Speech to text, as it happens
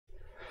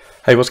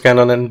Hey, what's going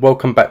on, and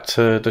welcome back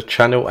to the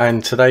channel.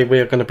 And today we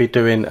are going to be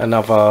doing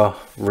another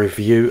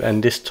review,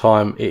 and this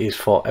time it is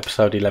for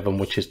episode 11,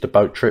 which is the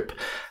boat trip.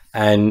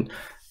 And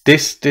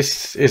this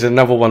is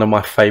another one of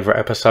my favorite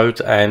episodes,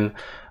 and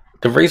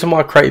the reason why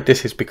I created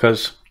this is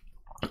because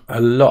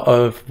a lot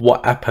of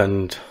what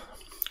happened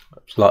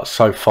like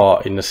so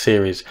far in the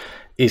series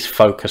is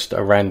focused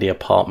around the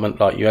apartment.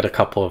 Like, you had a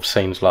couple of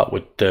scenes like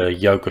with the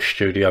yoga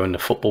studio and the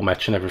football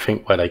match and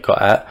everything where they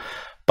got at,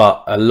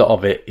 but a lot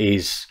of it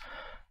is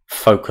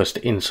focused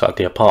inside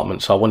the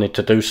apartment. So I wanted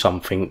to do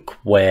something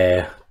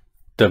where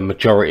the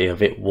majority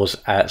of it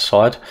was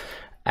outside,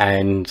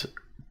 and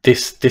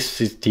this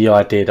is the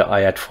idea that I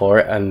had for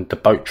it. And the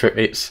boat trip,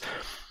 it's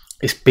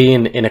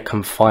being in a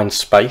confined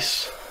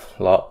space,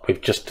 like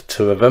with just the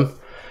two of them,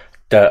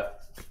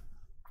 that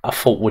I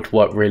thought would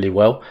work really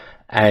well.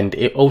 And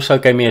it also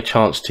gave me a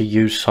chance to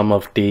use some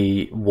of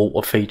the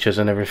water features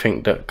and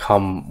everything that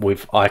come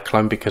with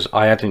iClone, because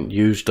I hadn't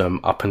used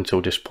them up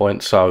until this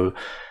point. So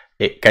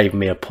it gave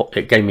me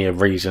a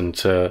reason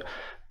to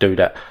do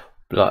that.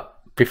 Like,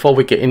 before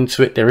we get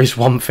into it, there is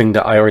one thing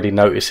that I already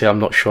noticed here. I'm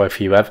not sure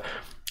if you have.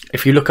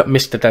 If you look at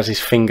Mr.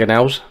 Daz's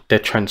fingernails, they're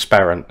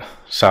transparent,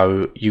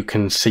 so you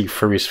can see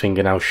through his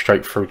fingernails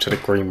straight through to the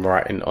green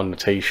writing on the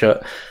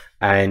t-shirt.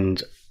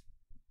 And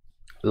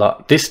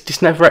like,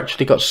 this never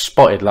actually got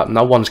spotted. Like,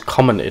 no one's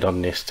commented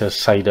on this to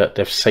say that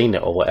they've seen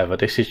it or whatever.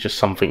 This is just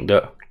something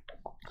that,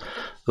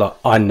 like,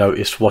 I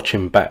noticed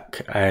watching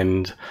back,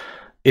 and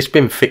it's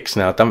been fixed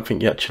now. I don't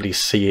think you actually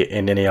see it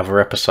in any other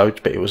episodes,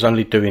 but it was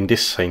only doing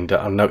this scene that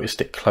I noticed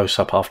it close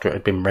up after it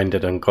had been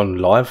rendered and gone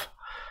live.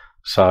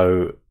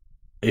 So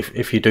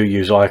if you do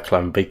use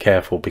iClone, be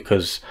careful,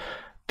 because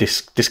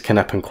this can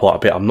happen quite a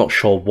bit. I'm not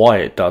sure why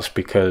it does,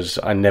 because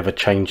I never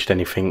changed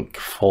anything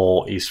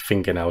for his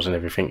fingernails and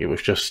everything. It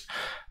was just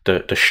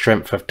the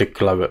strength of the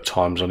glow at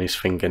times on his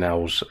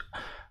fingernails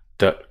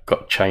that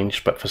got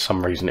changed, but for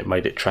some reason it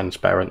made it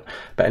transparent.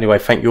 But anyway,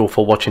 thank you all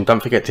for watching.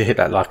 Don't forget to hit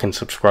that like and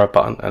subscribe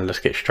button, and let's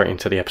get straight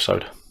into the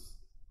episode.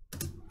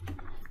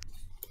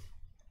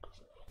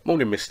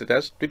 Morning, Mr.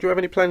 Daz. Did you have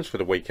any plans for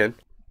the weekend?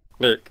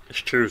 Nick,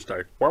 it's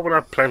Tuesday. Why would I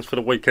have plans for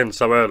the weekend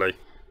so early?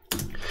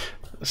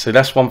 So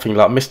that's one thing.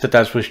 Like, Mr.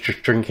 Daz was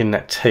just drinking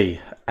that tea,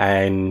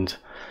 and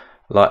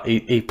like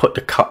he put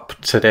the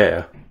cup to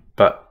there,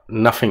 but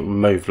nothing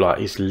moved. Like,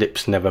 his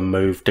lips never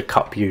moved. The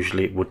cup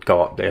usually would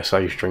go up there,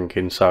 so he's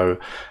drinking. So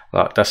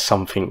like, that's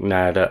something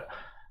now that,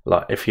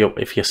 like, if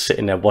you're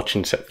sitting there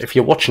watching, if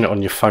you're watching it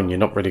on your phone, you're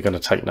not really going to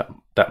take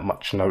that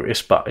much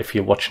notice. But if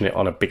you're watching it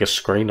on a bigger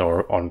screen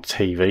or on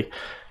TV,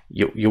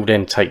 you'll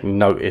then take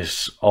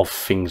notice of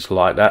things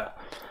like that.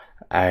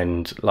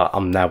 And like,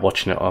 I'm now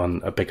watching it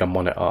on a bigger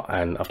monitor,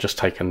 and I've just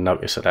taken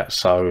notice of that.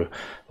 So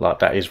like,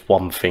 that is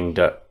one thing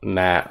that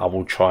now I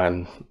will try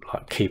and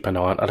like keep an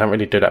eye on. I don't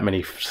really do that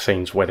many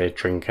scenes where they're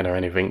drinking or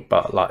anything,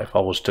 but like, if I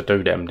was to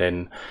do them,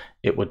 then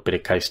it would be the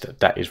case that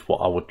that is what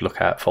I would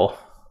look out for.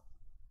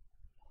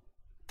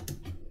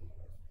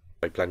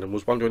 Hey, Blandon,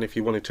 was wondering if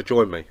you wanted to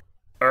join me.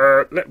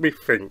 Let me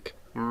think.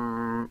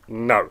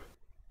 No.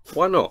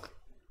 Why not?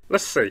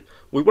 Let's see.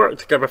 We work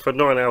together for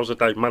 9 hours a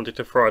day, Monday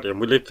to Friday,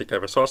 and we live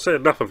together, so I see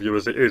enough of you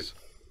as it is.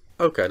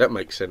 Okay, that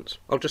makes sense.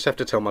 I'll just have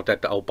to tell my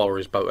dad that I'll borrow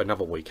his boat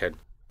another weekend.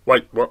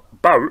 Wait,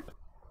 what? Boat?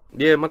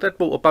 Yeah, my dad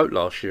bought a boat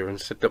last year and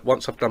said that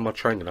once I've done my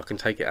training, I can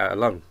take it out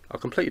alone. I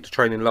completed the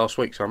training last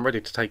week, so I'm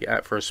ready to take it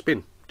out for a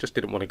spin. Just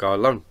didn't want to go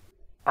alone.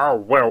 Oh,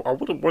 well, I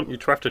wouldn't want you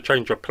to have to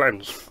change your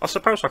plans. I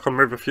suppose I can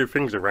move a few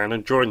things around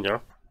and join you.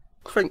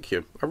 Thank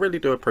you. I really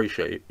do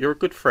appreciate it. You're a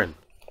good friend.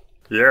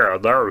 Yeah, I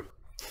know.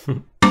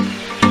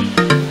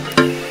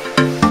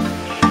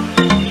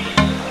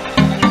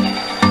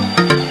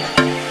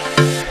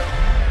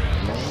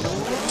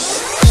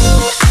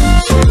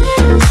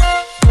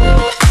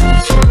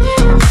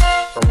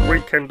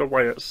 Weekend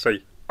away at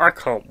sea. I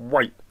can't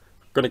wait.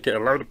 Gonna get a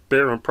load of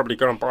beer and probably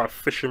go and buy a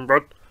fishing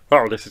rod.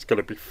 Oh, this is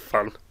gonna be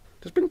fun.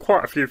 There's been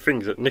quite a few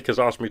things that Nick has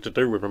asked me to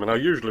do with him, and I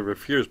usually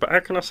refuse, but how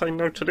can I say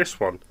no to this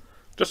one?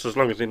 Just as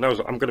long as he knows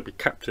that I'm gonna be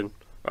captain.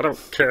 I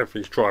don't care if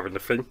he's driving the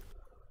thing.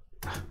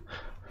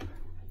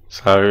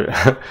 So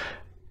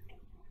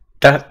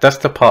that's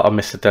the part of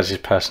Mr. Daz's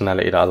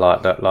personality that I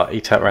like. That like, he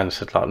turned around and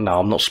said like, no,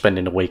 I'm not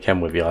spending the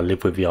weekend with you. I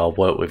live with you. I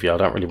work with you. I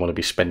don't really want to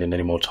be spending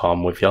any more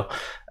time with you.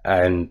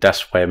 And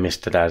that's where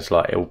Mr. Daz,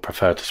 like, he'll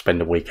prefer to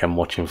spend the weekend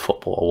watching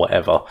football or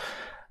whatever.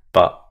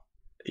 But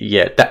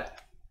yeah, that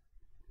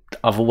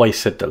I've always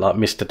said that like,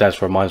 Mr.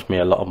 Daz reminds me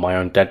a lot of my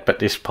own dad. But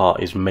this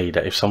part is me,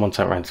 that if someone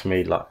turned around to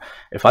me, like,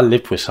 if I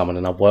lived with someone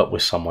and I worked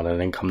with someone,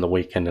 and then come the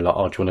weekend and like,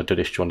 oh, do you want to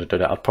do this, do you want to do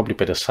that, I'd probably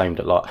be the same.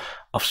 That like,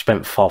 I've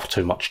spent far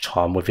too much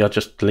time with you,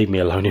 just leave me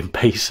alone in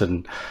peace,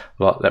 and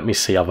like, let me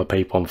see other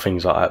people and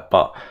things like that.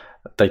 But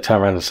they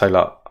turn around and say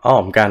like, oh,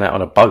 I'm going out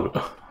on a boat.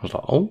 I was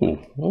like,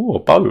 oh, a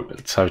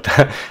boat. So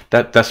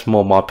that's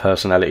more my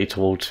personality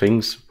towards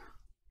things.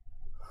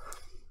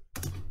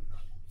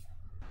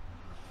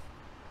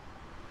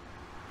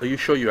 Are you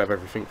sure you have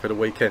everything for the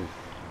weekend?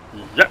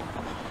 Yep.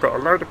 Got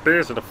a load of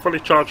beers and a fully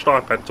charged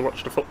iPad to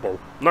watch the football.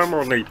 No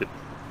more needed.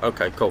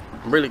 Okay, cool.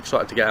 I'm really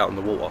excited to get out on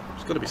the water.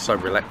 It's going to be so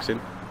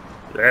relaxing.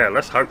 Yeah,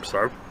 let's hope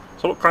so.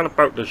 So what kind of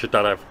boat does your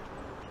dad have?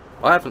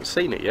 I haven't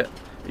seen it yet.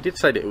 He did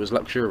say that it was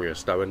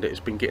luxurious though, and that it's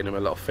been getting him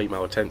a lot of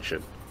female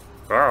attention.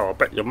 Oh, I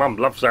bet your mum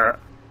loves that.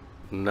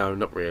 No,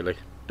 not really.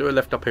 Do a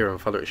left up here and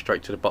follow it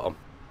straight to the bottom.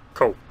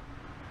 Cool.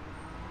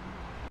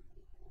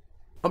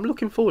 I'm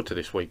looking forward to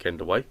this weekend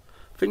away.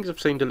 Things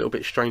have seemed a little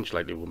bit strange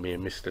lately with me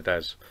and Mr.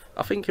 Daz.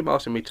 I think him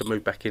asking me to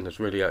move back in has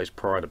really hurt his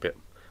pride a bit.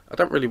 I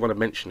don't really want to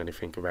mention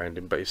anything around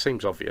him, but it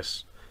seems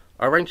obvious.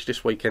 I arranged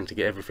this weekend to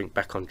get everything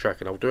back on track,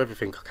 and I'll do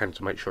everything I can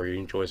to make sure he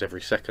enjoys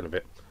every second of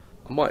it.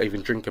 I might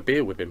even drink a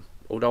beer with him,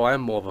 although I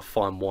am more of a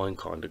fine wine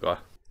kind of guy.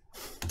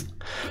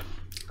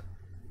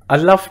 I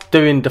love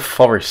doing the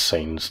forest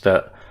scenes.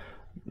 That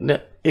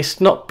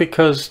it's not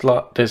because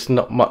like there's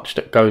not much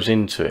that goes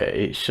into it.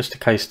 It's just a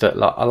case that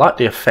like I like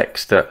the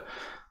effects that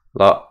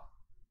like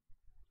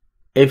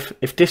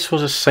if this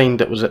was a scene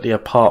that was at the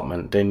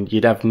apartment, then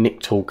you'd have Nick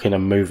talking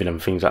and moving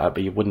and things like that,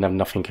 but you wouldn't have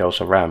nothing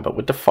else around. But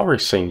with the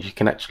forest scenes, you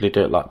can actually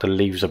do it like the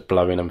leaves are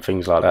blowing and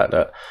things like that.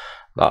 That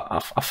like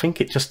I think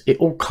it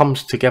all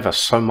comes together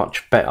so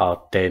much better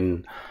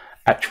than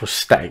actual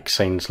static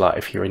scenes, like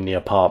if you're in the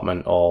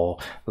apartment or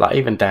like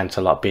even down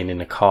to like being in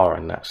the car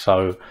and that.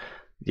 So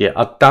yeah,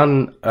 I've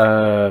done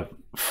like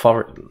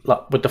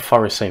with the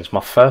forest scenes. My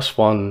first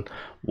one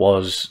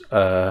was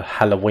a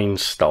Halloween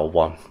style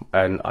one,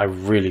 and I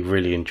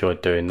really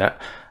enjoyed doing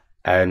that.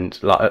 And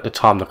like at the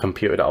time, the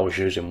computer that I was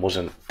using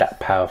wasn't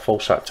that powerful,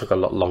 so it took a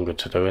lot longer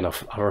to do. And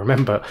I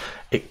remember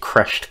it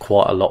crashed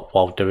quite a lot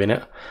while doing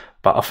it.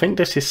 But I think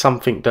this is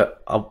something that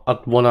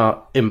I'd want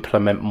to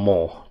implement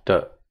more.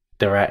 That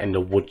they're out in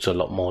the woods a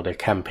lot more, they're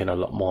camping a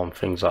lot more and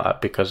things like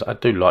that, because I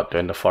do like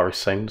doing the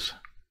forest scenes.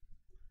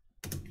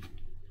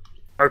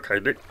 Okay,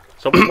 Nick.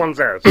 So which one's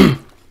ours?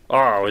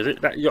 Oh, is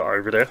it that yacht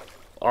over there?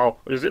 Oh,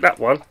 is it that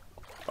one?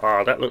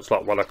 Ah, that looks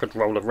like one I could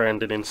roll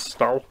around in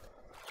style.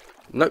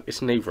 Nope,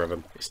 it's neither of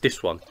them. It's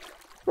this one.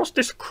 What's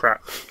this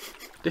crap?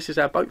 This is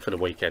our boat for the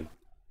weekend.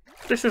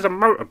 This is a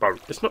motorboat.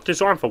 It's not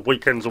designed for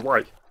weekends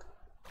away.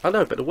 I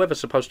know, but the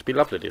weather's supposed to be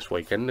lovely this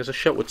weekend. There's a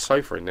sheltered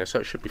sofa in there, so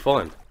it should be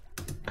fine.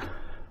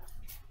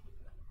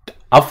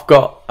 I've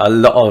got a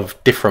lot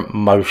of different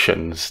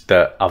motions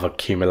that I've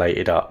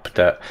accumulated up,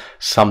 that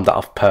some that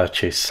I've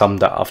purchased, some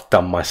that I've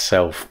done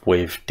myself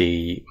with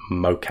the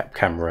mocap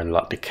camera and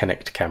like the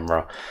Kinect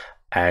camera,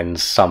 and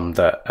some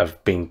that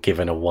have been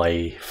given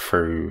away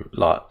through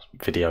like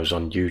videos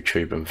on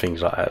YouTube and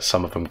things like that.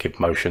 Some of them give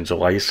motions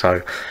away,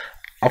 so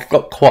I've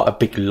got quite a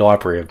big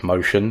library of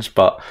motions.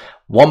 But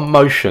one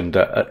motion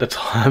that at the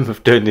time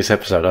of doing this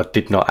episode I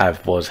did not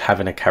have was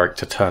having a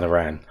character turn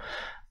around.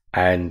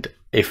 And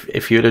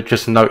if you'd have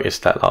just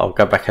noticed that, like, I'll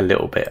go back a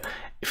little bit.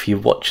 If you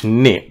watch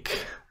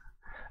Nick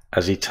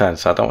as he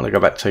turns, so I don't want to go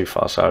back too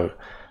far, so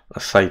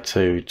let's say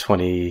to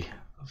 20.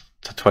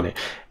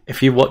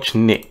 If you watch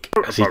Nick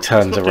as he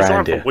turns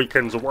around here,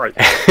 weekends away.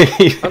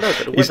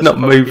 He's not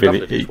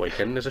moving. This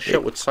weekend there's a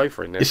sheltered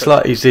sofa in there. It's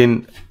like he's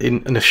in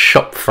a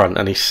shop front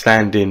and he's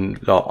standing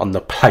like on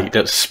the plate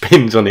that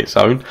spins on its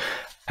own.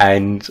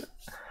 And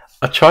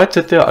I tried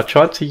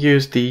to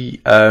use the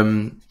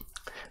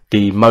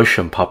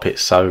motion puppet,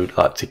 so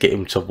like to get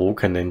him to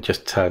walk and then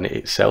just turn it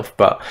itself.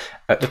 But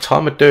at the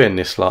time of doing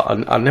this, like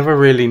I never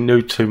really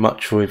knew too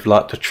much with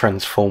like the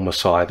transformer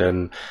side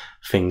and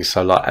things.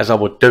 So like as I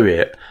would do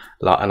it,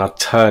 like and I'd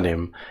turn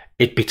him,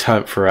 it'd be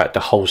turned throughout the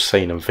whole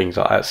scene and things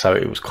like that. So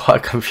it was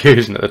quite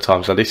confusing at the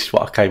time. So this is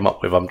what I came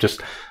up with. I'm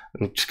just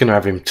gonna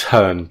have him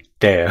turn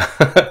there,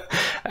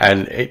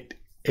 and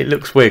it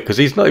looks weird because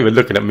he's not even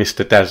looking at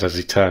Mr. Daz as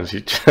he turns.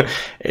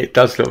 It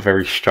does look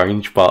very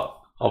strange, but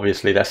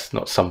obviously that's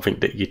not something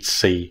that you'd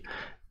see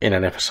in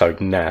an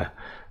episode now.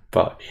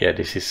 But yeah,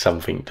 this is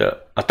something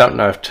that I don't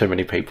know if too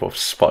many people have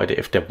spotted it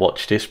if they've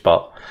watched this,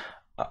 but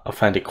I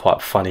found it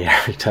quite funny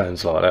how he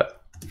turns like that.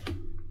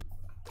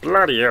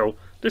 Bloody hell,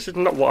 this is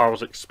not what I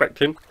was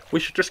expecting.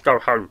 We should just go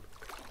home.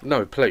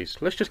 No, please,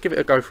 let's just give it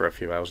a go for a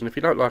few hours, and if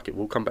you don't like it,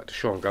 we'll come back to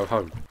shore and go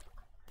home.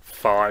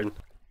 Fine.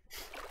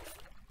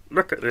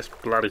 Look at this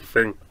bloody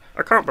thing.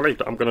 I can't believe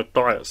that I'm going to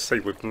die at sea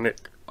with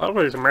Nick. I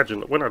always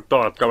imagined that when I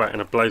die I'd go out in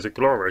a blaze of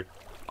glory.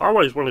 I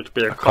always wanted to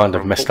be a kind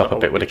of messed up a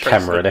bit with the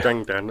camera there.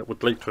 Gang down that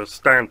would lead to a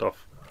standoff.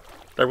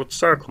 They would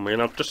circle me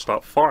and I'd just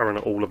start firing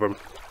at all of them.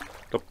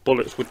 The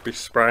bullets would be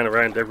spraying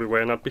around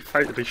everywhere and I'd be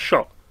fatally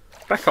shot.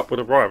 Backup would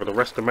arrive with the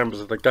rest of the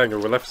members of the gang who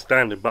were left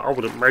standing, but I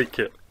wouldn't make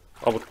it.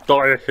 I would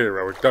die a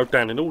hero and go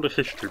down in all the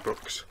history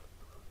books.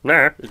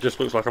 Now, it just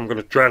looks like I'm going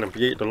to drown and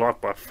be eaten alive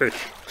by a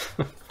fish.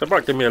 They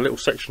might give me a little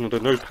section of the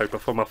newspaper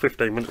for my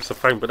 15 minutes of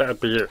fame, but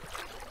that'd be it.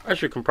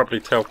 As you can probably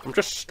tell, I'm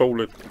just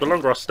stalling. The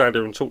longer I stand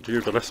here and talk to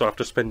you, the less I have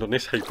to spend on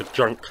this heap of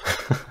junk.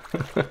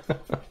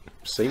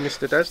 See,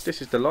 Mr. Daz,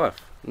 this is the life.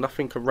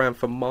 Nothing around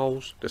for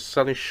miles, the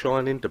sun is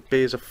shining, the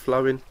beers are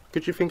flowing.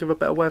 Could you think of a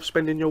better way of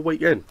spending your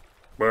weekend?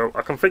 Well,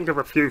 I can think of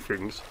a few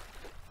things.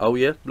 Oh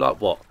yeah?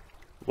 Like what?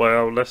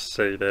 Well, let's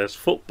see. There's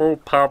football,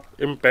 pub,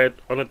 in bed,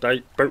 on a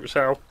date, boot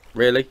sale.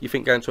 Really? You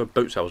think going to a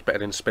boot sale is better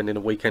than spending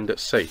a weekend at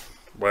sea?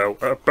 Well,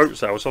 at a boat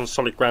sale, I was on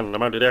solid ground and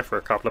I'm only there for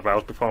a couple of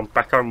hours before I'm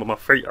back home with my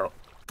feet up.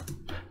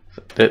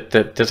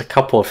 There's a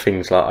couple of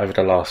things like over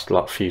the last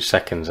few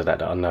seconds of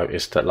that I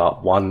noticed. That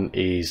like one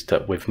is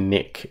that with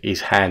Nick,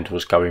 his hand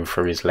was going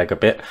through his leg a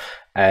bit,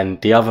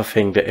 and the other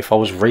thing that if I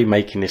was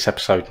remaking this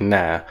episode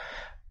now,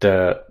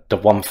 the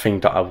one thing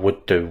that I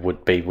would do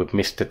would be with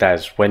Mr.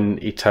 Daz when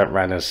he turned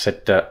around and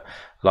said that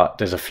like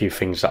there's a few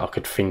things that I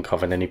could think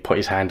of, and then he put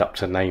his hand up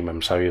to name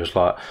them. So he was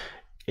like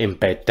in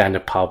bed, down the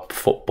pub,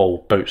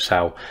 football, boot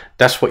sale.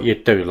 That's what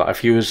you'd do. Like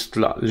if you was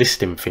like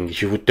listing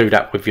things, you would do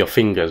that with your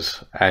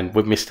fingers. And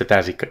with Mr.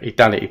 Daz, he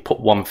done it. He put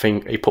one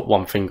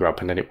finger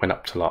up, and then it went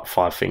up to like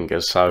 5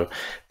 fingers. So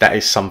that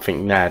is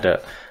something now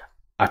that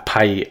I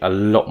pay a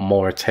lot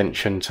more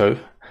attention to.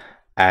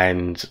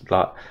 And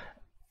like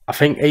I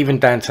think even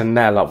down to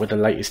now, like with the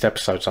latest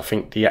episodes, I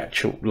think the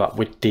actual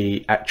with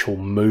the actual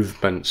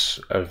movements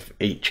of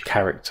each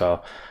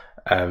character,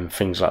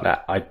 things like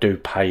that, I do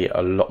pay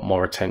a lot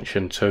more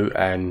attention to.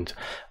 And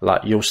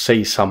like you'll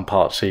see some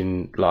parts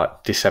in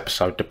like this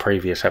episode, the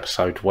previous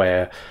episode,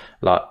 where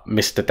like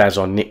Mr. Daz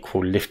or Nick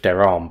will lift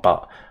their arm,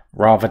 but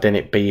rather than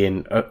it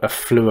being a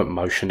fluent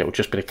motion, it will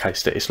just be the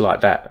case that it's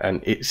like that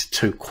and it's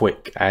too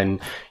quick.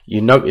 And you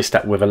notice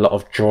that with a lot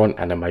of drawn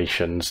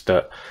animations,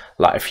 that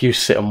like if you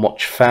sit and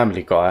watch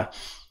Family Guy,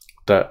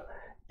 that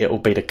it will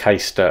be the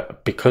case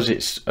that because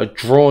it's a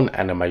drawn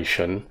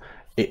animation,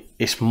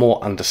 it's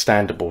more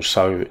understandable.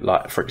 So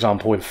like for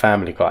example in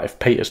Family Guy, if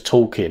Peter's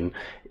talking,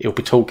 he'll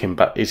be talking,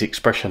 but his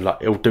expression,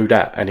 like he'll do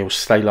that and he'll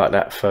stay like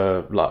that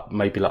for like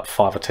maybe like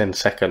 5 or 10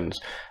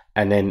 seconds,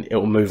 and then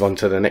it'll move on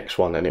to the next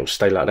one and it'll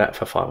stay like that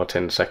for 5 or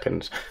 10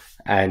 seconds.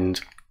 And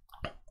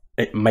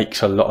it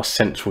makes a lot of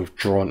sense with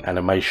drawn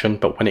animation.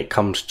 But when it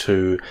comes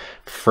to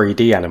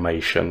 3D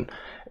animation,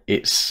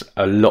 it's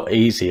a lot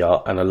easier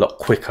and a lot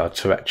quicker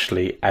to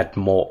actually add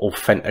more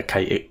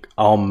authenticated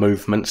arm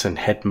movements and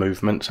head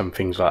movements and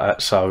things like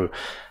that. So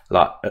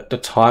like at the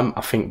time,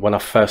 I think when I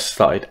first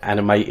started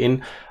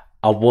animating,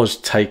 I was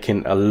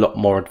taking a lot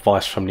more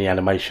advice from the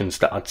animations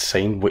that I'd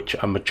seen, which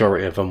a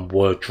majority of them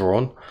were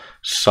drawn.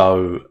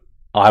 So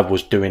I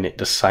was doing it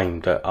the same,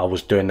 that I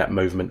was doing that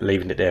movement,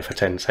 leaving it there for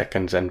 10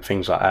 seconds and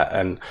things like that.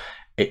 And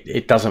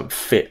it doesn't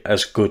fit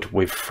as good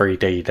with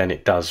 3D than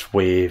it does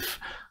with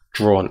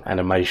drawn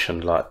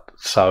animation. Like,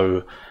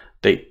 so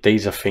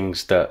these are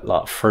things that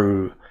like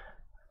through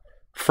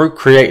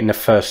creating the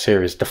first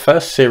series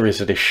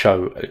of this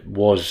show, it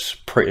was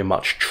pretty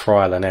much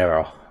trial and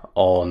error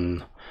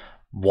on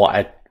what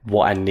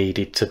I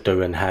needed to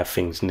do and how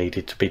things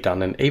needed to be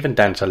done, and even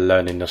down to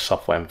learning the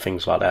software and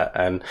things like that.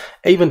 And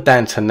even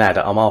down to now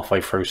that I'm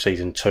halfway through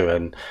season 2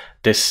 and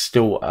there's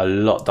still a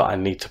lot that I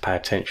need to pay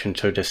attention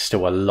to. There's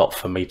still a lot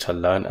for me to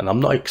learn, and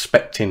I'm not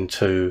expecting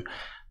to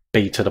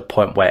be to the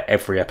point where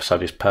every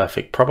episode is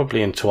perfect,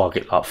 probably until I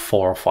get like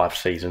 4 or 5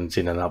 seasons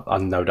in, and I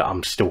know that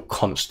I'm still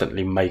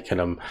constantly making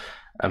them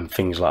and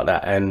things like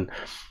that. And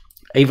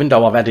even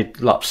though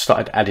I've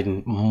started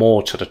adding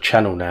more to the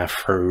channel now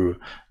through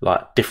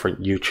like different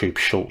YouTube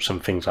shorts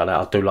and things like that,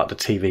 I do like the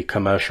TV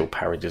commercial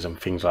parodies and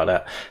things like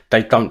that.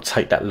 They don't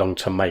take that long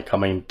to make. I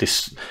mean,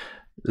 this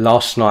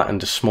last night and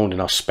this morning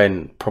I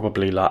spent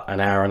probably like an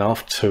hour and a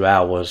half, 2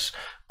 hours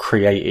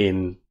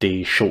creating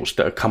the shorts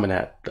that are coming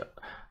out. That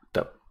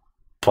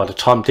by the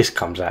time this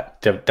comes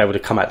out, they would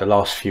have come out the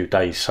last few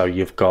days. So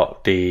you've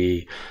got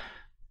the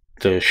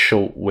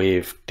short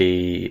with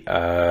the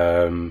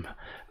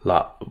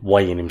like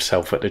weighing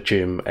himself at the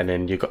gym, and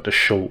then you got the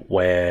short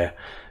where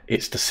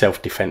it's the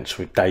self-defense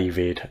with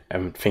David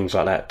and things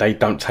like that. They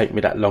don't take me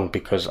that long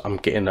because I'm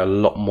getting a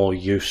lot more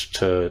used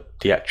to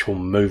the actual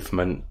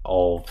movement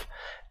of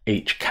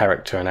each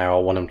character and how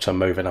I want them to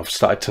move. And I've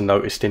started to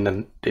notice in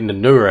the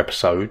newer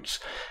episodes,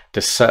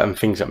 there's certain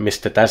things that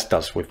Mr. Daz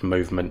does with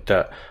movement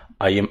that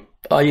I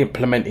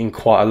implement in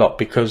quite a lot,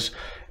 because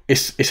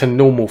it's a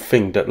normal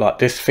thing that like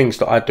there's things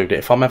that I do that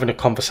if I'm having a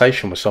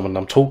conversation with someone,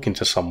 I'm talking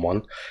to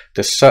someone,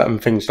 there's certain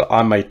things that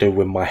I may do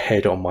with my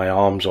head or my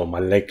arms or my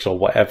legs or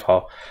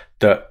whatever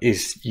that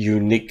is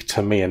unique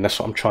to me, and that's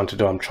what I'm trying to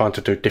do. I'm trying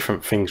to do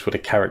different things with the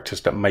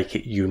characters that make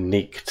it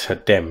unique to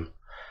them.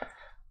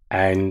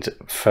 And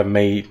for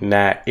me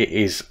now, it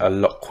is a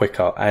lot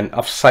quicker, and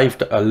I've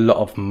saved a lot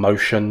of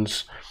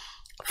motions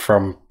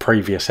from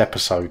previous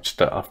episodes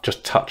that I've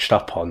just touched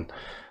up on.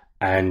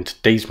 And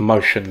these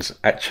motions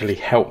actually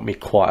help me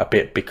quite a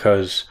bit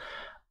because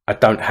I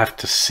don't have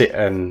to sit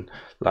and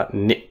like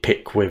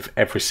nitpick with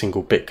every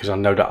single bit, because I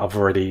know that I've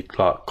already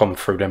like gone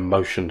through them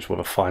motions with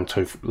a fine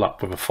tooth,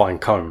 like with a fine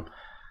comb.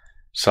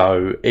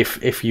 So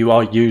if you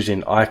are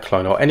using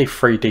iClone or any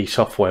 3D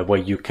software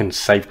where you can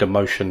save the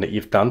motion that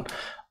you've done,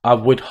 I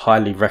would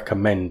highly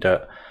recommend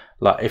that.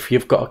 Like if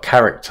you've got a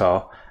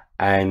character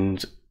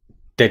and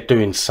they're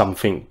doing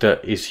something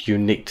that is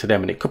unique to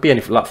them, and it could be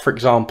anything, like for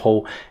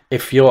example,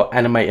 if you're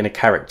animating a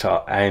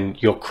character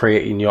and you're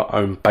creating your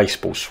own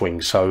baseball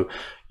swing, so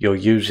you're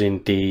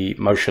using the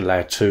motion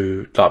layer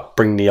to like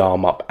bring the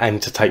arm up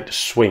and to take the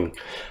swing,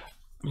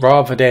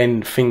 rather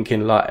than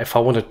thinking like, if I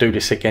want to do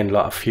this again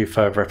like a few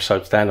further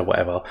episodes down or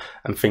whatever,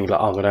 and think like,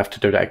 oh, I'm gonna have to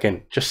do that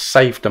again, just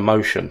save the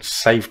motion,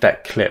 save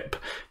that clip.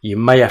 You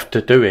may have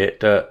to do it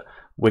that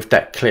with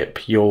that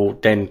clip you'll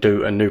then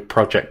do a new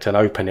project and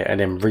open it and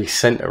then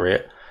recenter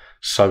it,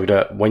 so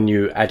that when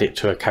you add it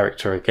to a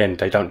character again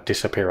they don't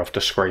disappear off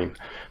the screen.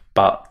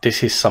 But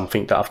this is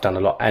something that I've done a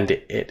lot, and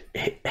it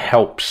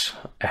helps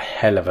a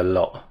hell of a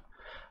lot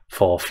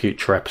for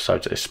future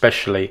episodes,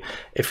 especially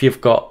if you've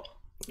got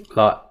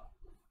like,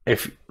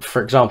 if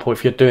for example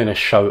if you're doing a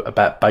show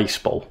about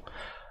baseball,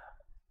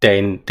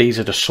 then these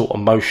are the sort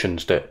of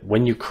motions that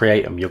when you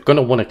create them you're going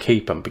to want to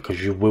keep them,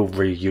 because you will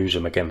reuse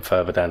them again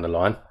further down the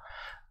line.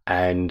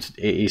 And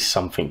it is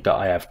something that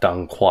I have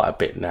done quite a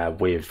bit now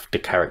with the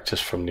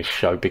characters from this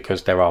show,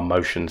 because there are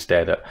motions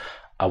there that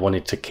I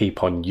wanted to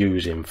keep on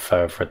using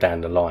further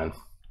down the line.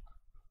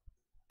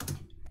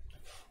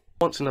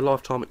 Once in a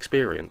lifetime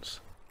experience.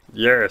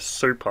 Yeah,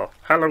 super.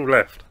 How long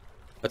left?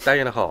 A day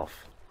and a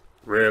half.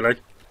 Really?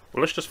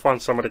 Well, let's just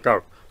find somewhere to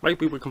go.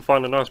 Maybe we can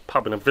find a nice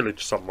pub in a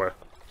village somewhere.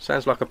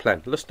 Sounds like a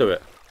plan. Let's do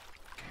it.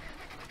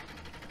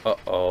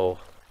 Uh-oh.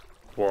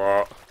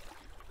 What?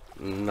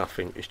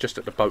 Nothing. It's just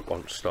that the boat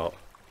won't start.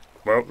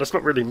 Well, that's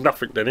not really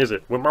nothing then, is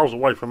it? We're miles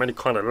away from any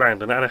kind of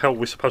land, and how the hell are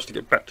we supposed to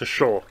get back to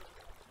shore?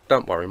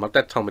 Don't worry, my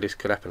dad told me this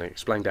could happen and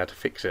explained how to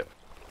fix it.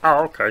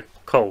 Oh, okay.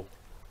 Cool.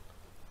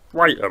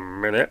 Wait a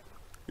minute.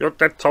 Your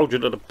dad told you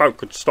that the boat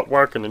could stop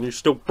working and you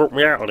still brought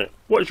me out on it.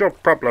 What is your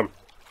problem?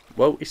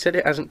 Well, he said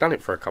it hasn't done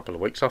it for a couple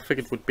of weeks. I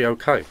figured we'd be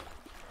okay.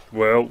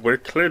 Well, we're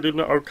clearly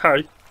not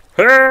okay.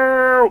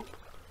 Help!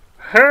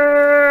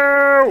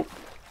 Help!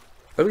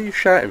 Who are you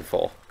shouting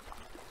for?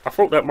 I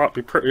thought that might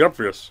be pretty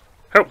obvious.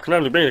 Help can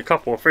only mean a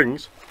couple of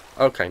things.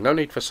 Okay, no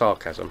need for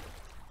sarcasm.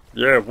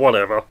 Yeah,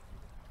 whatever.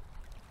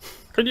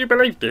 Can you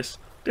believe this?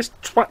 This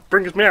twat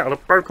brings me out on a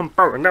broken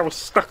boat and now we're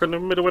stuck in the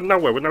middle of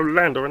nowhere with no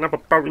land or another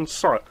boat in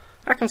sight.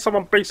 How can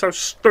someone be so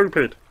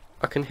stupid?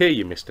 I can hear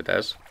you, Mr.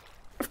 Daz.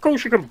 Of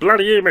course you can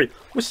bloody hear me.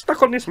 We're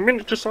stuck on this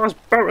miniature-sized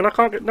boat and I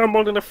can't get no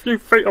more than a few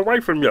feet away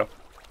from you.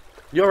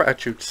 Your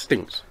attitude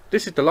stinks.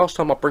 This is the last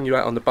time I bring you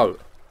out on the boat.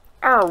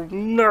 Oh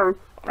no,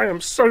 I am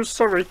so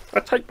sorry.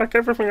 I take back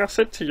everything I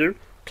said to you.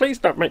 Please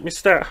don't make me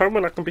stay at home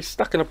when I can be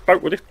stuck in a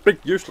boat with this big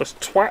useless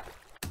twat.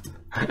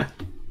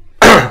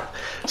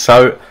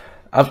 So,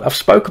 I've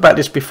spoke about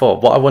this before.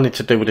 What I wanted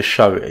to do with the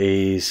show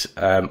is,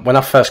 when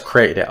I first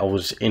created it, I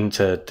was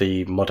into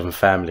the Modern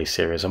Family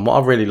series, and what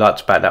I really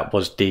liked about that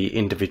was the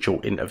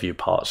individual interview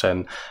parts,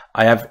 and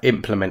I have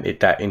implemented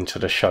that into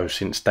the show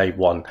since day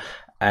one.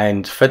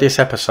 And for this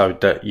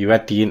episode, that you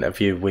had the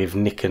interview with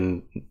Nick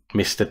and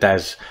Mr.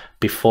 Daz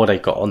before they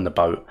got on the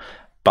boat,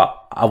 but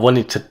I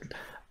wanted to,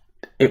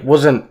 it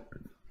wasn't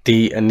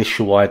the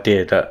initial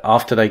idea that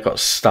after they got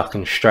stuck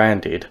and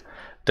stranded,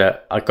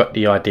 that I got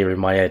the idea in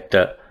my head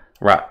that,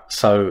 right,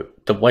 so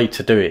the way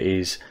to do it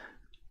is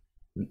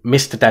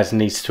Mr. Daz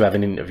needs to have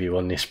an interview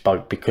on this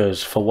boat,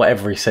 because for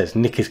whatever he says,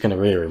 Nick is going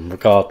to hear him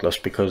regardless,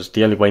 because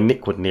the only way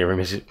Nick wouldn't hear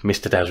him is if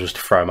Mr. Daz was to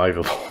throw him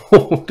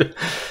overboard.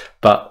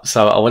 But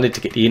so I wanted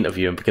to get the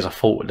interview in because I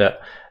thought that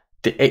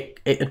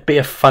it'd be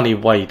a funny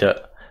way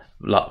that,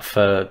 like,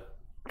 for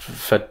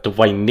the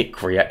way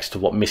Nick reacts to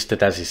what Mr.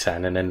 Daz is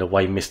saying and then the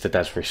way Mr.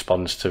 Daz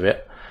responds to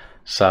it.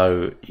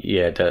 So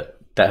yeah,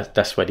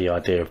 that's where the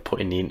idea of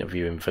putting the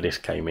interview in for this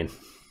came in.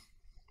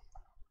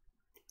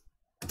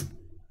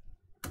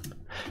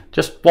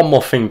 Just one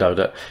more thing though,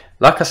 that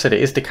like I said,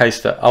 it is the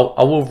case that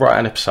I will write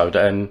an episode,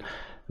 and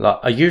like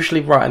I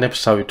usually write an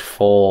episode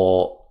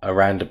for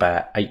around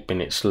about 8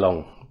 minutes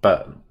long,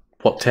 but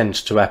what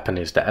tends to happen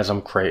is that as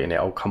I'm creating it,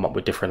 I'll come up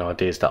with different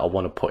ideas that I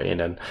want to put in,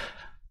 and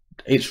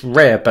it's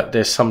rare, but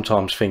there's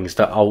sometimes things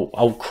that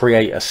I'll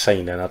create a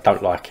scene and I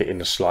don't like it in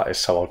the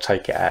slightest, so I'll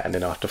take it out and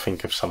then I have to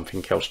think of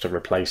something else to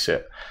replace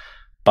it.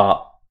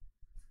 But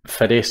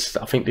for this,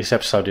 I think this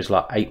episode is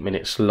like 8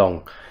 minutes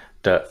long,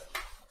 that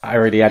I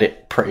already had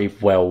it pretty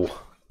well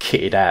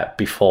kitted out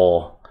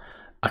before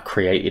I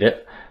created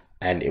it,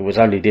 and it was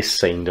only this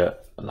scene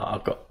that,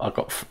 like, I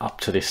got up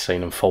to this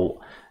scene and thought,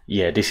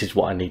 yeah, this is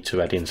what I need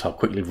to add in. So I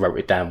quickly wrote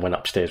it down, went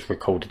upstairs,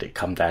 recorded it,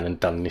 come down and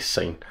done this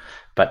scene.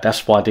 But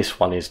that's why this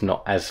one is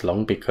not as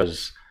long,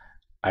 because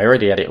I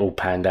already had it all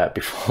panned out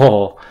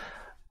before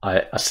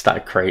I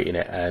started creating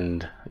it.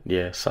 And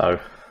yeah, so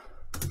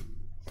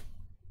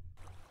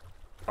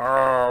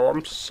oh,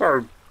 I'm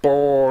so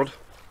bored.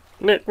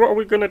 Nick, what are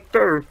we gonna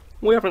do?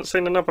 We haven't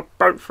seen another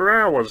boat for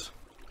hours.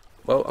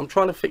 Well, I'm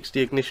trying to fix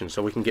the ignition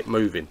so we can get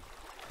moving.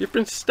 You've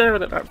been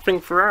staring at that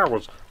thing for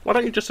hours. Why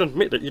don't you just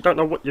admit that you don't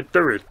know what you're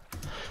doing?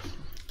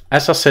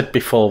 As I said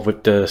before,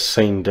 with the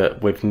scene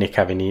that with Nick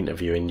having the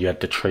interview and you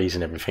had the trees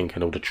and everything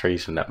and all the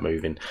trees and that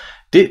moving,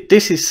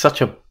 this is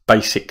such a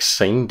basic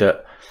scene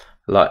that,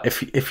 like,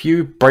 if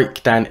you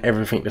break down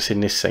everything that's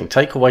in this scene,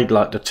 take away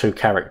like the two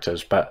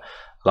characters, but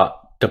like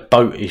the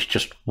boat is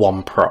just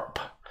one prop,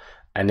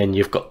 and then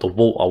you've got the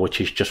water, which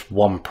is just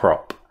one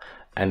prop,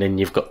 and then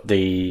you've got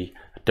the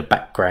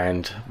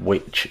background,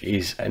 which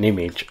is an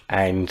image,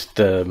 and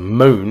the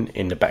moon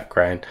in the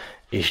background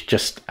is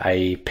just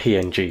a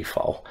PNG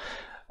file.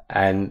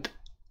 And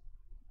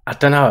I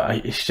don't know,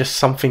 it's just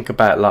something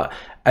about, like,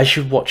 as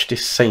you watch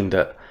this scene,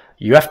 that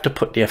you have to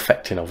put the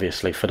effect in,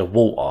 obviously, for the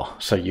water,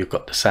 so you've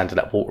got the sound of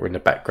that water in the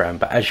background,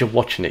 but as you're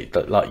watching it,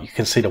 that, like, you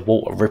can see the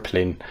water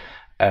rippling,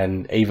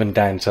 and even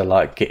down to,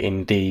 like,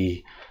 getting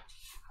the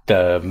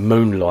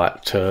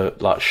moonlight to,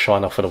 like,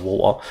 shine off of the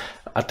water.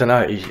 I don't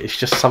know, it's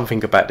just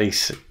something about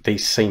these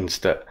scenes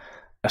that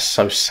are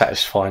so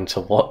satisfying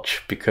to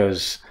watch,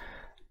 because,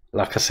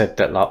 like I said,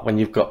 that, like, when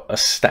you've got a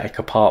static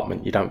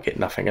apartment, you don't get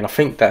nothing. And I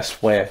think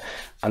that's where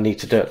I need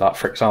to do it. Like,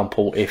 for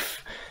example,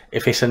 if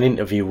it's an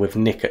interview with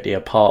Nick at the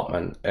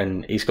apartment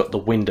and he's got the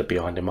window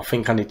behind him, I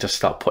think I need to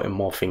start putting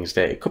more things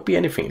there. It could be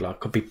anything, like, it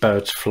could be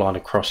birds flying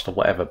across or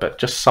whatever, but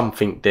just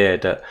something there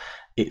that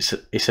it's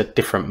a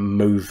different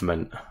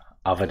movement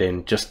other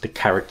than just the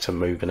character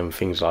moving and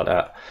things like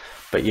that.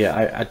 But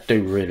yeah, I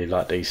do really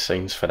like these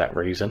scenes for that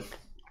reason.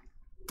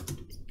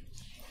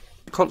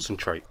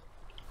 Concentrate.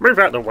 Move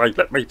out of the way,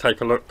 let me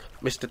take a look.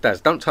 Mr.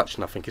 Daz, don't touch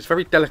nothing. It's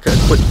very delicate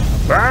equipment.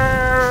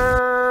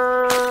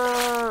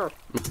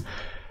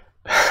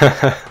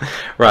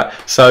 Right,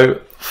 so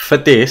for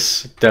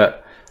this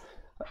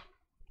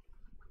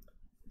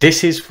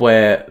is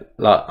where,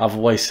 like, I've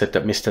always said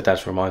that Mr.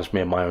 Daz reminds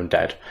me of my own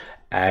dad.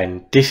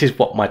 And this is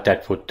what my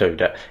dad would do,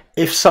 that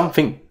if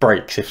something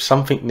breaks, if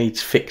something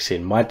needs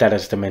fixing, my dad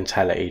has the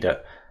mentality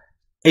that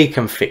he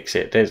can fix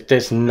it.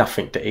 There's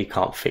nothing that he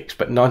can't fix.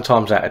 But 9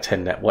 times out of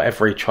 10, that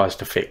whatever he tries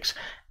to fix,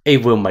 he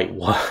will make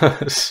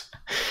worse.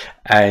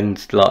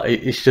 And, like,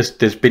 it's just,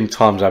 there's been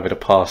times over the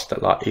past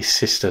that, like, his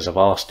sisters have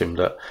asked him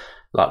that,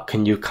 like,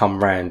 can you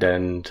come round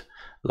and,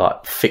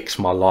 like, fix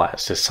my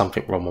lights? There's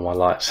something wrong with my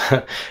lights.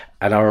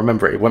 And I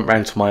remember he went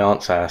round to my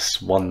aunt's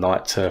house one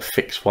night to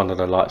fix one of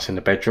the lights in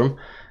the bedroom,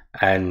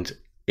 and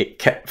it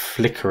kept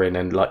flickering,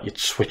 and, like, you'd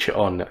switch it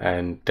on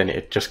and then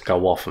it'd just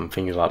go off and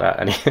things like that.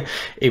 And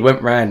he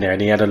went round there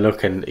and he had a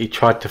look and he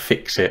tried to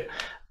fix it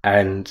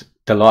and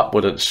the light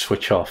wouldn't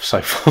switch off.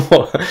 So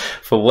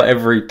for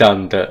whatever he'd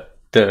done,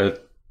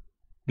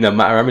 no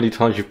matter how many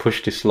times you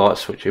push this light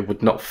switch, it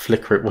would not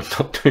flicker, it would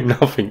not do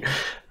nothing,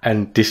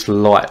 and this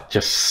light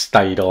just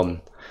stayed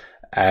on.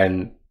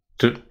 And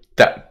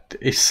that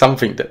is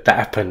something that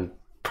happened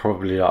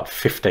probably like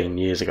 15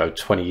 years ago,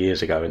 20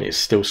 years ago, and it's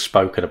still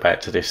spoken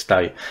about to this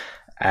day.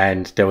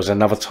 And there was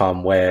another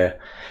time where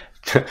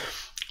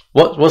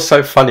what's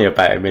so funny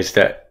about him is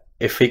that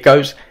if he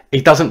goes,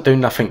 he doesn't do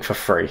nothing for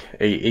free.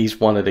 He's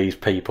one of these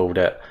people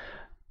that,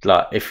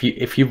 like, if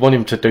you want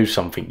him to do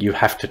something, you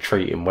have to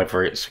treat him,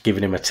 whether it's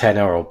giving him a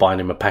tenner or buying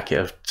him a packet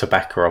of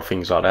tobacco or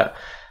things like that.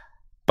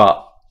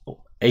 But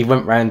he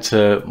went round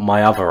to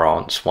my other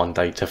aunt's one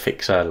day to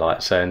fix her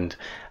lights, and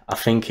I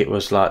think it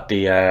was like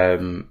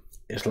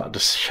it's like the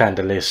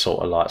chandelier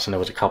sort of lights, and there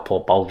was a couple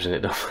of bulbs in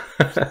it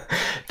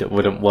that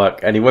wouldn't work.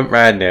 And he went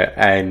round there,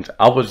 and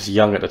I was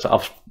young at the time. I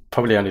was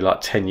probably only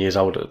like 10 years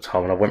old at the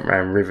time, and I went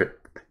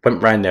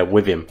round there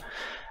with him.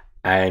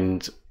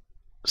 And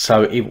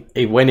so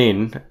he went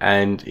in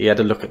and he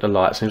had a look at the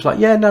lights, and he was like,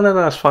 yeah, no,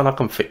 that's fine, I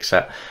can fix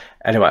that.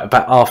 Anyway,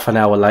 about half an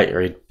hour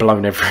later, he'd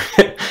blown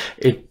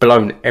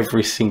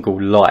every single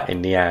light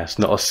in the house.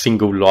 Not a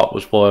single light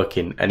was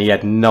working, and he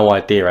had no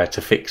idea how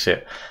to fix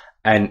it.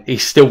 And he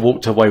still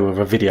walked away with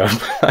a video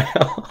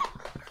player.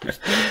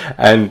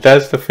 And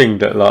that's the thing,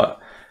 that, like,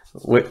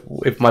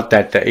 with my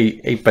dad, that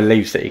he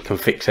believes that he can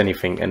fix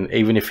anything, and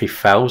even if he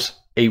fails,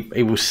 he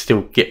will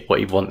still get what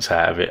he wants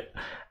out of it.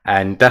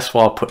 And that's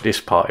why I put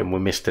this part in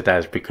with Mr.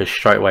 Daz, because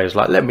straight away he's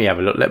like, let me have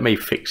a look, let me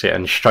fix it,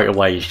 and straight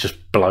away he's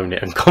just blown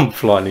it and gone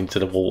flying into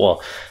the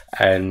water.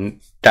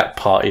 And that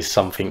part is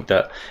something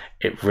that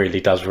it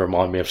really does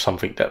remind me of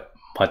something that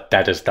my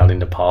dad has done in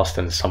the past,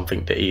 and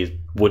something that he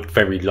would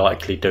very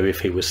likely do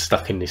if he was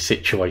stuck in this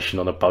situation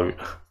on a boat.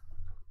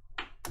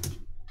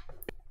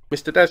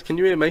 Mr. Daz, can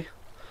you hear me?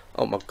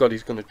 Oh my god,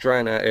 he's going to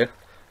drown out here.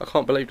 I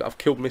can't believe that I've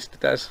killed Mr.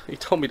 Daz. He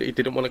told me that he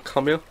didn't want to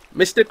come here.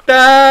 Mr.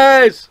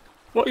 Daz!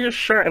 What are you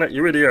shouting at,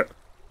 you idiot?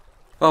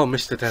 Oh,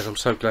 Mr. Daz, I'm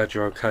so glad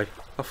you're okay.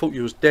 I thought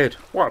you was dead.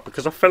 Why,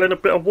 because I fell in a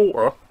bit of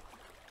water?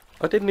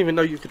 I didn't even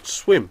know you could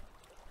swim.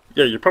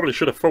 Yeah, you probably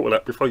should have thought of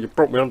that before you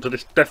brought me onto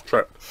this death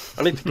trap.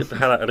 I need to get the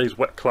hell out of these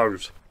wet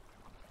clothes.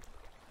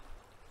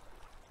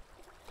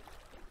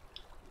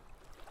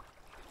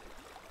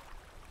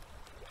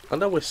 I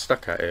know we're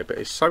stuck out here, but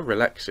it's so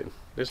relaxing.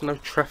 There's no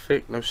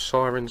traffic, no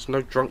sirens,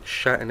 no drunks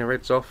shouting their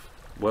heads off.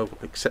 Well,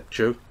 except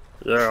you.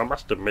 Yeah, I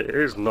must admit, it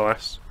is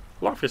nice.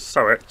 Life is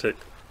so hectic.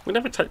 We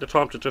never take the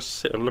time to just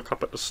sit and look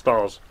up at the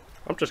stars.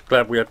 I'm just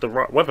glad we had the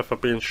right weather for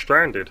being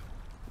stranded.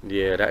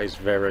 Yeah, that is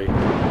very...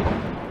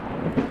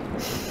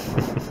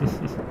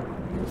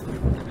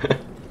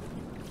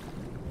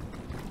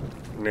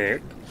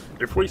 Nick,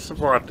 if we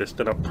survive this,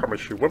 then I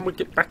promise you, when we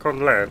get back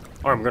on land,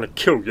 I'm going to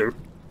kill you.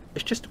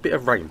 It's just a bit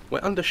of rain.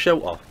 We're under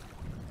shelter.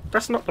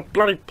 That's not the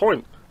bloody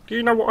point. Do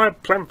you know what I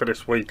had planned for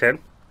this weekend?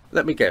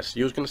 Let me guess,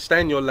 you was going to stay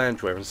in your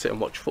loungewear and sit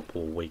and watch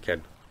football all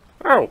weekend.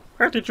 Oh,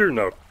 how did you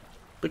know?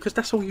 Because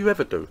that's all you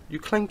ever do. You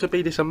claim to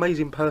be this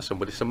amazing person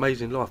with this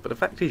amazing life, but the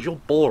fact is you're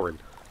boring.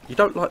 You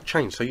don't like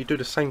change, so you do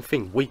the same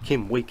thing week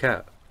in, week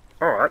out.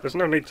 Alright, there's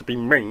no need to be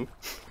mean.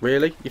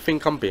 Really? You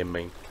think I'm being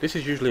mean? This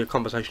is usually a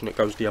conversation that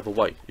goes the other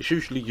way. It's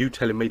usually you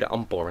telling me that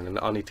I'm boring and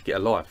that I need to get a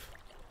life.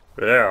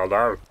 Yeah, I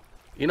know.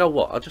 You know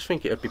what? I just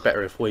think it'd be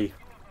better if we...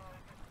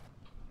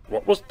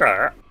 What was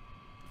that?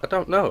 I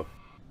don't know.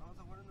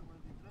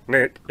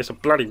 Nick, it's a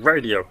bloody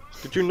radio.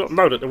 Did you not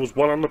know that there was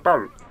one on the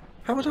boat?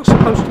 How was I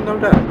supposed to know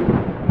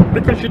that?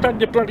 Because you done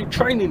your bloody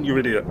training, you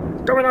idiot.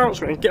 Go and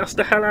answer it and get us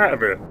the hell out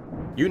of here.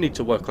 You need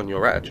to work on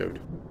your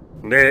attitude.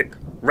 Nick,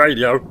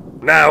 radio,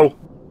 now!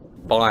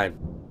 Fine.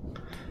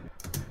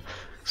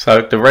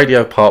 So the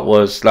radio part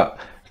was like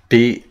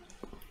the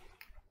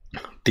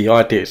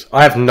ideas.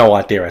 I have no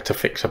idea how to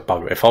fix a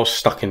boat. If I was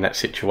stuck in that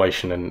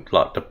situation and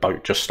like the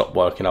boat just stopped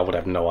working, I would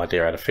have no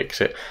idea how to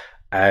fix it.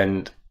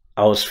 And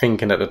I was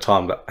thinking at the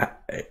time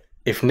that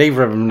if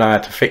neither of them know how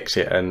to fix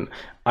it, and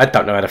I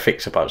don't know how to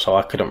fix a boat, so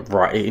I couldn't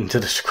write it into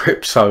the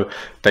script. So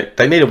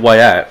they need a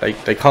way out.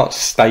 They can't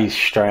stay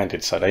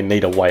stranded, so they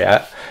need a way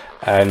out.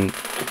 And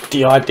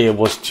the idea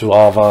was to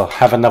either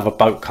have another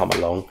boat come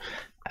along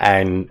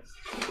and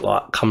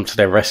like come to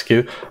their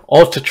rescue,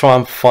 or to try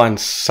and find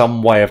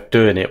some way of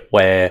doing it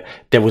where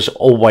there was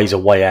always a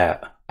way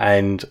out.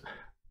 And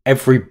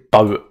every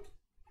boat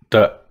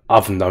that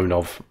I've known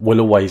of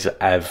will always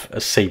have a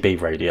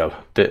CB radio.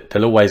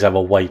 They'll always have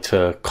a way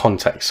to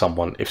contact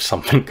someone if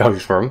something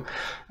goes wrong.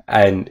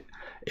 And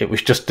it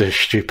was just the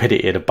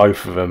stupidity of the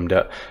both of them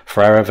that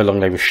for however long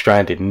they were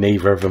stranded,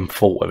 neither of them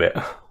thought of it.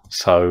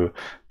 So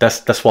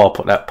that's why I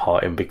put that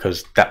part in,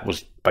 because that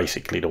was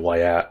basically the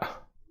way out.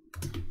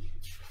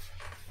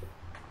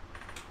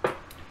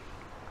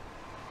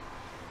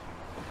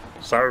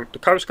 So, the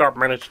Coast Guard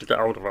managed to get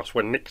hold of us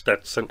when Nick's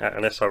dad sent out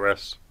an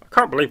SOS. I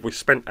can't believe we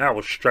spent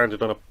hours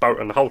stranded on a boat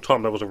and the whole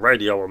time there was a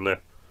radio on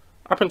there.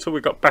 Up until we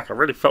got back, I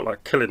really felt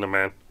like killing the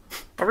man.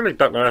 I really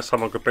don't know how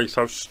someone could be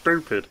so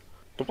stupid.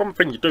 The one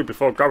thing you do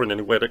before going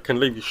anywhere that can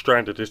leave you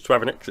stranded is to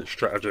have an exit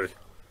strategy.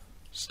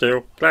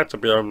 Still, glad to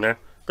be home now.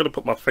 Gonna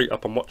put my feet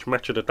up and watch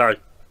Match of the Day.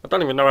 I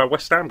don't even know how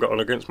West Ham got on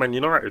against Man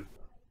United.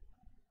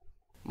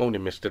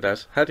 Morning, Mr.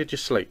 Daz. How did you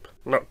sleep?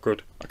 Not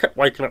good. I kept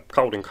waking up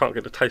cold and can't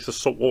get the taste of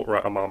salt water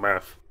out of my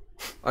mouth.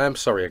 I am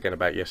sorry again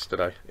about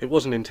yesterday. It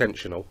wasn't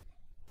intentional.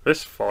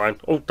 It's fine.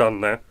 All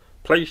done now.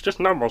 Please, just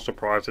no more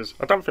surprises.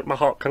 I don't think my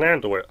heart can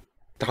handle it.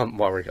 Don't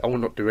worry. I will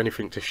not do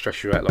anything to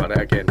stress you out like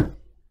that again.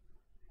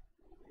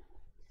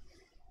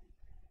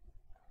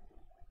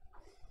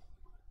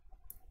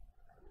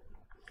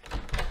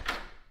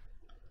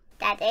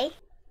 Daddy?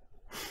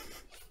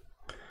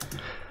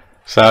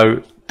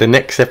 So the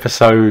next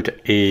episode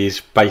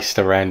is based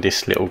around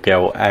this little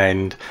girl,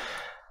 and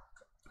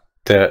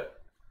the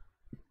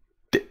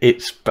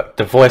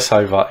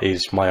voiceover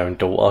is my own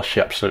daughter.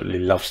 She absolutely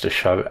loves the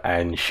show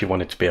and she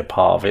wanted to be a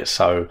part of it,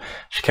 so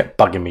she kept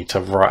bugging me to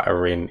write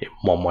her in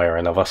one way or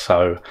another.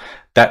 So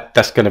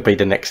that's going to be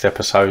the next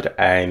episode,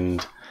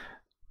 and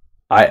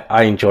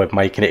I enjoyed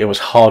making it. It was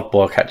hard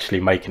work actually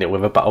making it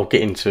with her, but I'll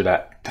get into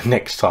that the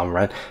next time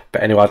around.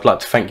 But anyway, I'd like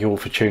to thank you all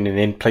for tuning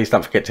in. Please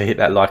don't forget to hit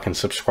that like and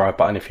subscribe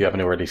button if you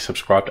haven't already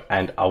subscribed,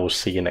 and I will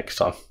see you next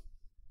time.